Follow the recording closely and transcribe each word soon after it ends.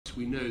but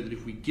we know that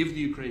if we give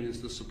the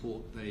Ukrainians the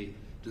support they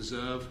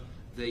deserve,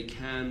 they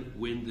can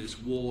win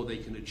this war, they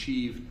can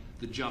achieve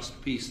the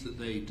just peace that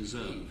they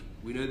deserve.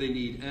 We know they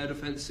need air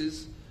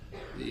defences.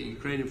 The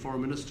Ukrainian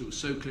Foreign Minister was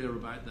so clear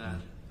about that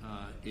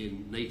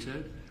in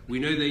NATO. We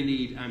know they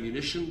need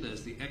ammunition.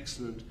 There's the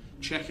excellent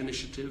Czech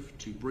initiative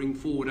to bring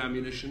forward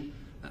ammunition.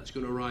 That's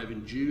going to arrive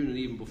in June, and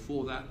even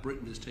before that,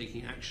 Britain is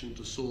taking action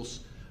to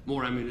source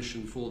more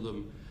ammunition for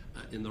them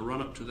in the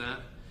run-up to that.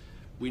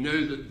 We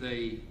know that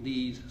they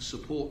need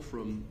support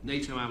from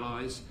NATO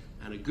allies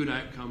and a good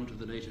outcome to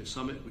the NATO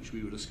summit, which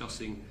we were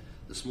discussing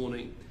this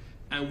morning.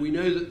 And we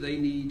know that they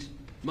need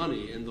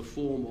money in the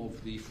form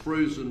of the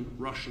frozen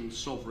Russian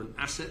sovereign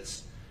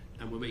assets,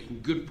 and we're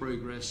making good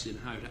progress in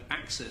how to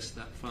access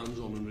that funds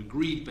on an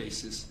agreed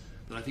basis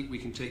that I think we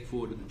can take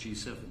forward at the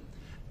G7.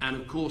 And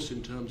of course,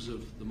 in terms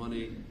of the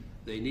money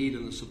they need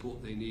and the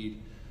support they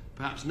need,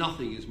 perhaps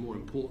nothing is more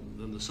important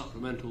than the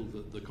supplemental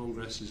that the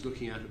Congress is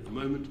looking at the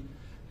moment.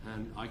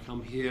 And I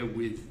come here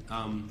with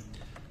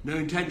no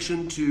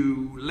intention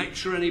to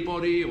lecture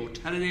anybody or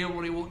tell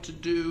anybody what to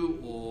do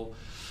or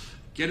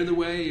get in the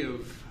way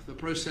of the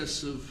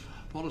process of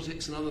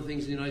politics and other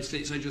things in the United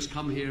States. I just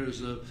come here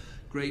as a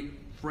great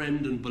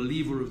friend and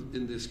believer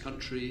in this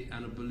country,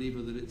 and a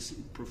believer that it's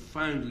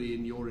profoundly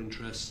in your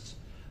interest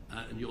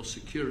and your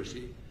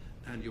security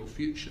and your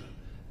future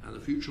and the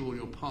future of all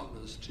your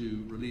partners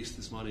to release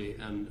this money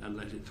and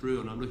let it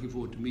through. And I'm looking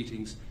forward to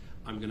meetings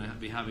I'm going to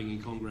be having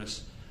in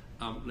Congress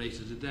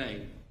later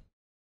today.